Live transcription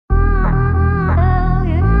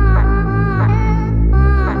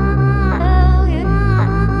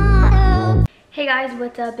guys,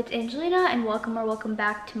 what's up? It's Angelina and welcome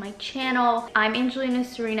back to my channel. I'm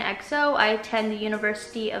AngelinaSerenaXO. I attend the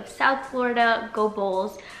University of South Florida. Go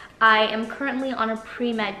Bulls. I am currently on a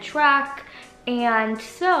pre-med track, and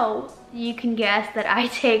so you can guess that I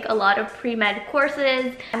take a lot of pre-med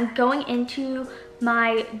courses. I'm going into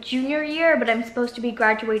my junior year, but I'm supposed to be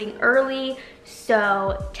graduating early,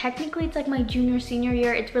 so technically it's like my senior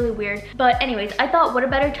year. It's really weird, but anyways, I thought what a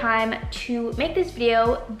better time to make this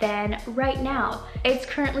video than right now. It's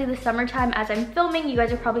currently the summertime as I'm filming. You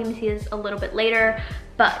guys are probably gonna see this a little bit later,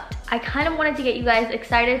 but I kind of wanted to get you guys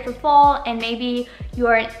excited for fall, and maybe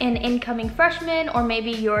you're an incoming freshman, or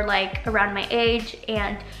maybe you're like around my age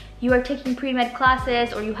and you are taking pre-med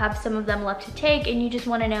classes, or you have some of them left to take and you just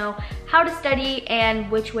want to know how to study and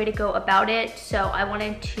which way to go about it. So I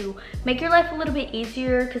wanted to make your life a little bit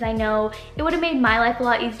easier, because I know it would have made my life a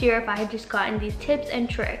lot easier if I had just gotten these tips and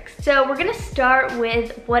tricks. So we're gonna start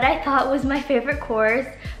with what I thought was my favorite course,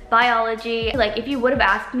 biology. Like, if you would have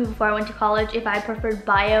asked me before I went to college if I preferred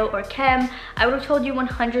bio or chem, I would have told you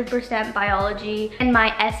 100% biology, and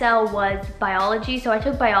my SL was biology. So I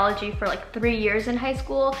took biology for like 3 years in high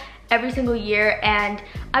school, every single year, and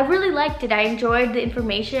I really liked it. I enjoyed the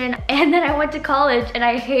information, and then I went to college and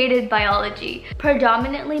I hated biology.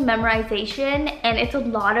 Predominantly memorization, and it's a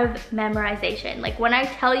lot of memorization. Like, when I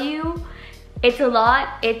tell you it's a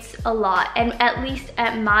lot, it's a lot. And at least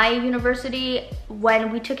at my university,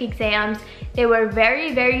 when we took exams, they were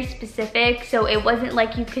very, very specific. So it wasn't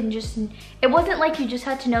like you just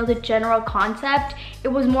had to know the general concept. It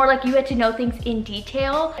was more like you had to know things in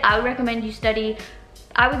detail. I would recommend you study,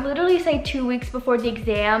 I would literally say 2 weeks before the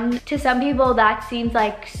exam. To some people that seems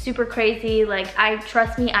like super crazy. Like,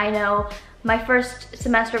 trust me, I know. My first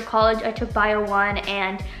semester of college, I took Bio 1,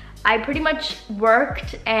 and I pretty much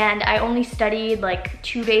worked, and I only studied like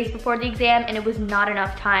 2 days before the exam, and it was not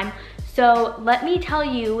enough time. So let me tell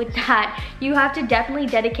you that you have to definitely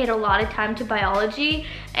dedicate a lot of time to biology.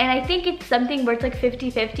 And I think it's something where it's like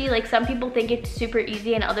 50-50. Like, some people think it's super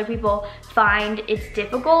easy and other people find it's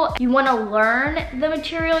difficult. You want to learn the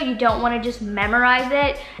material, you don't want to just memorize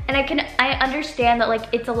it. And I understand that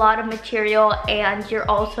like it's a lot of material and you're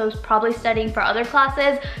also probably studying for other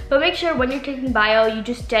classes, but make sure when you're taking bio, you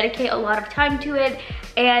just dedicate a lot of time to it,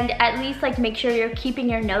 and at least like make sure you're keeping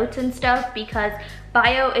your notes and stuff, because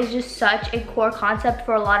bio is just such a core concept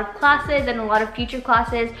for a lot of classes and a lot of future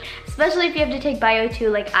classes, especially if you have to take bio 2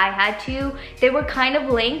 like I had to. They were kind of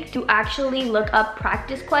linked to actually look up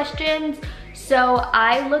practice questions. So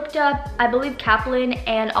I looked up, I believe, Kaplan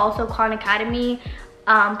and also Khan Academy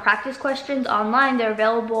practice questions online. They're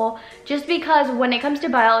available, just because when it comes to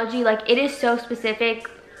biology, like, it is so specific.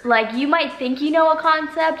 Like, you might think you know a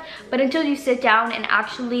concept, but until you sit down and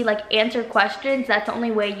actually like answer questions, that's the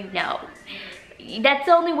only way you know. That's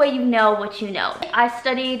the only way you know what you know. I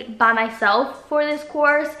studied by myself for this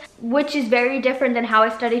course, which is very different than how I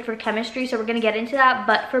studied for chemistry, so we're gonna get into that.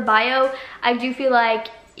 But for bio, I do feel like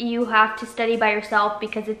you have to study by yourself,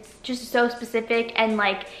 because it's just so specific, and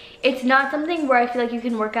like, it's not something where I feel like you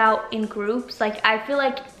can work out in groups. Like, I feel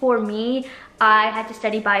like for me, I had to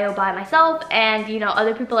study bio by myself, and you know,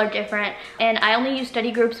 other people are different. And I only use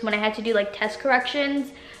study groups when I had to do like test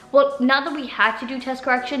corrections. Well, not that we had to do test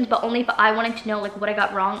corrections, but only if I wanted to know like what I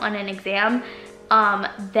got wrong on an exam.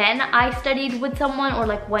 Then I studied with someone, or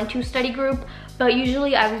like went to a study group, but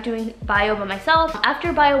usually I was doing bio by myself.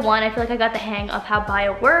 After bio 1, I feel like I got the hang of how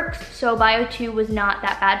bio works, so bio 2 was not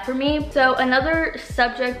that bad for me. So another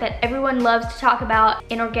subject that everyone loves to talk about,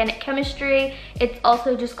 inorganic chemistry. It's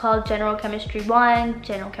also just called general chemistry 1,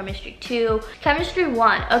 general chemistry 2, chemistry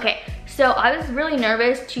 1. Okay, so I was really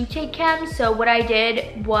nervous to take chem, so what I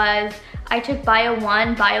did was I took bio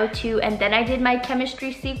 1, bio 2, and then I did my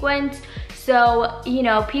chemistry sequence. So, you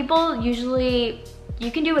know, people usually, you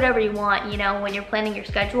can do whatever you want, you know, when you're planning your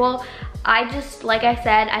schedule. I just, like I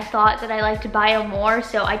said, I thought that I liked bio more,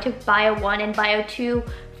 so I took bio 1 and bio 2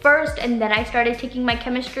 first, and then I started taking my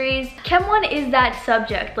chemistries. Chem 1 is that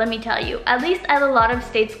subject, let me tell you. At least at a lot of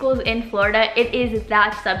state schools in Florida, it is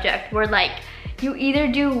that subject where like, you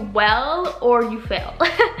either do well or you fail.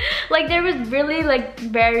 Like, there was really like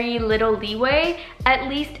very little leeway. At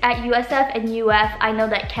least at USF and UF, I know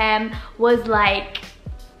that chem was like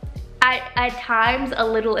at times a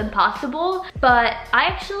little impossible, but I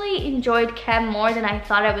actually enjoyed chem more than I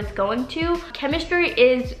thought I was going to. Chemistry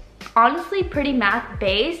is honestly pretty math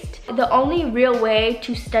based. The only real way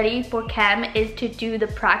to study for chem is to do the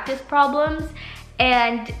practice problems,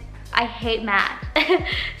 and I hate math.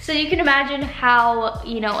 So you can imagine how,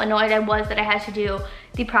 you know, annoyed I was that I had to do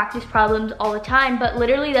the practice problems all the time, but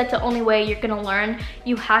literally that's the only way you're gonna learn.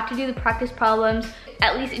 You have to do the practice problems.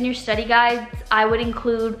 At least in your study guides, I would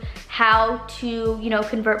include how to, you know,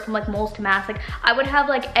 convert from like moles to mass. Like I would have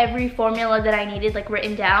like every formula that I needed like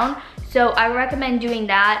written down. So I recommend doing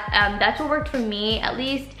that. That's what worked for me, at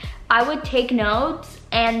least. I would take notes,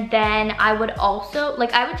 and then I would also,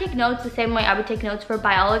 like I would take notes the same way I would take notes for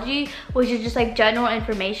biology, which is just like general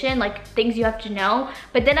information, like things you have to know.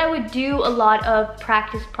 But then I would do a lot of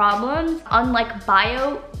practice problems. Unlike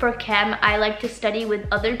bio, for chem, I like to study with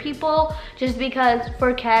other people, just because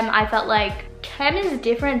for chem, I felt like chem is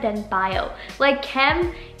different than bio. Like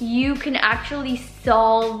chem, you can actually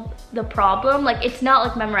solve the problem. Like it's not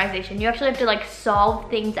like memorization. You actually have to like solve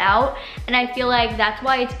things out. And I feel like that's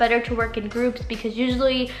why it's better to work in groups, because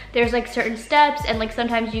usually there's like certain steps, and like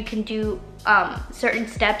sometimes you can do certain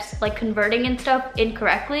steps like converting and stuff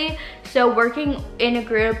incorrectly. So working in a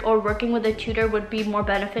group or working with a tutor would be more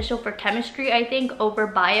beneficial for chemistry, I think, over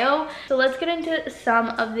bio. So let's get into some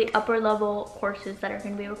of the upper level courses that are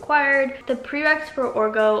going to be required. The prereqs for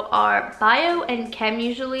orgo are bio and chem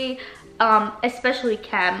usually, especially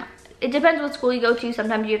chem. It depends what school you go to.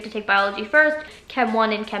 Sometimes you have to take biology first, Chem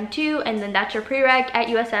 1 and Chem 2, and then that's your prereq. At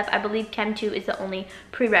USF, I believe Chem 2 is the only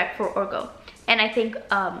prereq for orgo. And I think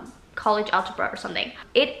college algebra or something.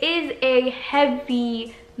 It is a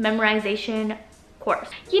heavy memorization course.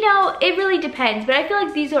 You know, it really depends, but I feel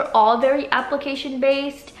like these are all very application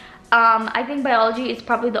based. I think biology is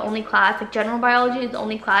probably the only class, like general biology is the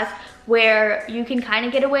only class where you can kind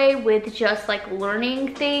of get away with just like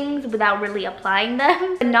learning things without really applying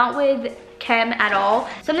them. Not with chem at all.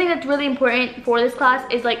 Something that's really important for this class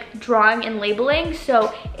is like drawing and labeling.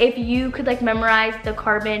 So if you could like memorize the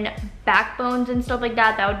carbon backbones and stuff like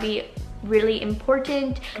that, that would be really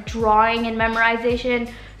important. Drawing and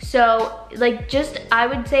memorization. So like just, I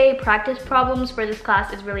would say practice problems for this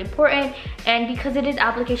class is really important. And because it is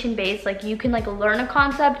application based, like you can like learn a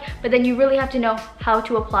concept, but then you really have to know how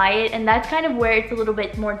to apply it. And that's kind of where it's a little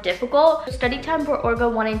bit more difficult. Study time for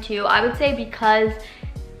orgo 1 and 2, I would say, because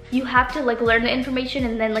you have to like learn the information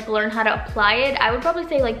and then like learn how to apply it, I would probably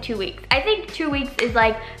say like 2 weeks. I think 2 weeks is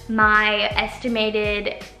like my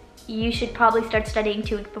estimated. You should probably start studying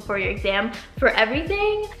 2 weeks before your exam for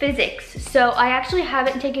everything. Physics. So I actually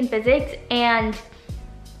haven't taken physics, and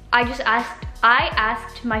I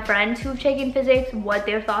asked my friends who've taken physics what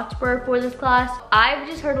their thoughts were for this class. I've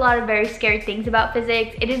just heard a lot of very scary things about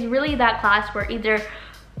physics. It is really that class where either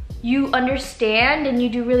you understand and you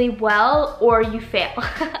do really well, or you fail.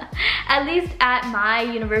 At least at my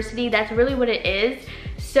university, that's really what it is.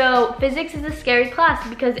 So physics is a scary class,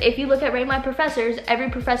 because if you look at Rate My Professors, every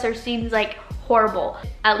professor seems like horrible.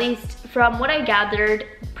 At least from what I gathered,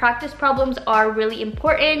 practice problems are really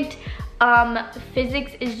important.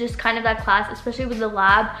 Physics is just kind of that class, especially with the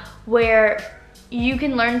lab, where you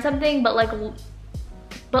can learn something, but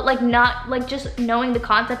not like just knowing the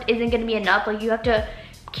concept isn't gonna be enough. Like you have to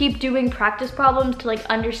keep doing practice problems to like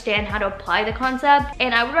understand how to apply the concept.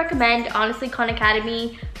 And I would recommend, honestly, Khan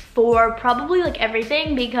Academy for probably like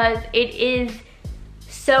everything, because it is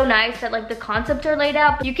so nice that like the concepts are laid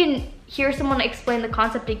out. You can hear someone explain the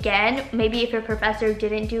concept again. Maybe if your professor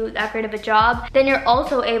didn't do that great of a job, then you're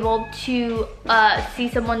also able to see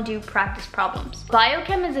someone do practice problems.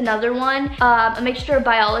 Biochem is another one, a mixture of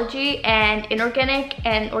biology and inorganic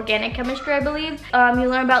and organic chemistry, I believe. You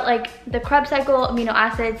learn about like the Krebs cycle, amino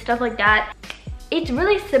acids, stuff like that. It's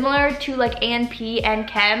really similar to like A&P and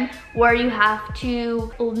Chem, where you have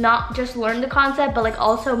to not just learn the concept, but like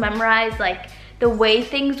also memorize like the way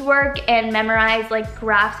things work, and memorize like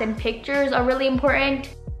graphs and pictures are really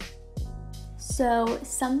important. So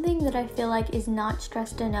something that I feel like is not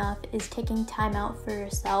stressed enough is taking time out for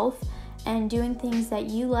yourself and doing things that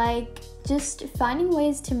you like. Just finding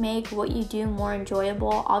ways to make what you do more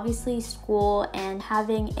enjoyable. Obviously, school and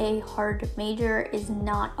having a hard major is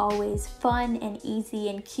not always fun and easy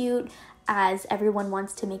and cute as everyone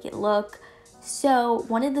wants to make it look. So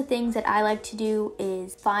one of the things that I like to do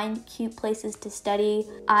is find cute places to study.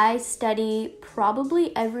 I study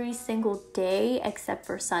probably every single day except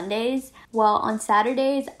for Sundays. Well, on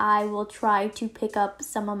Saturdays, I will try to pick up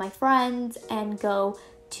some of my friends and go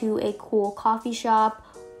to a cool coffee shop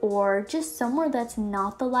or just somewhere that's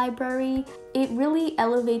not the library. It really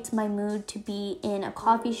elevates my mood to be in a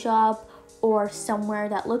coffee shop or somewhere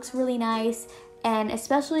that looks really nice. And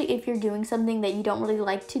especially if you're doing something that you don't really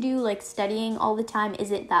like to do, like studying all the time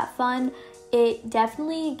isn't that fun, it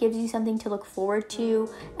definitely gives you something to look forward to.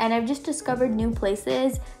 And I've just discovered new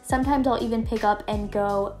places. Sometimes I'll even pick up and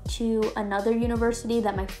go to another university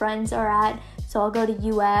that my friends are at. So I'll go to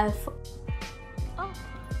UF. Oh,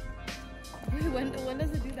 When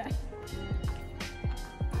does it do that?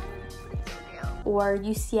 Or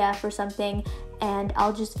UCF or something, and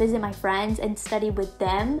I'll just visit my friends and study with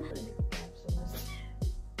them.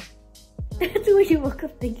 That's what you woke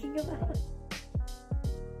up thinking about?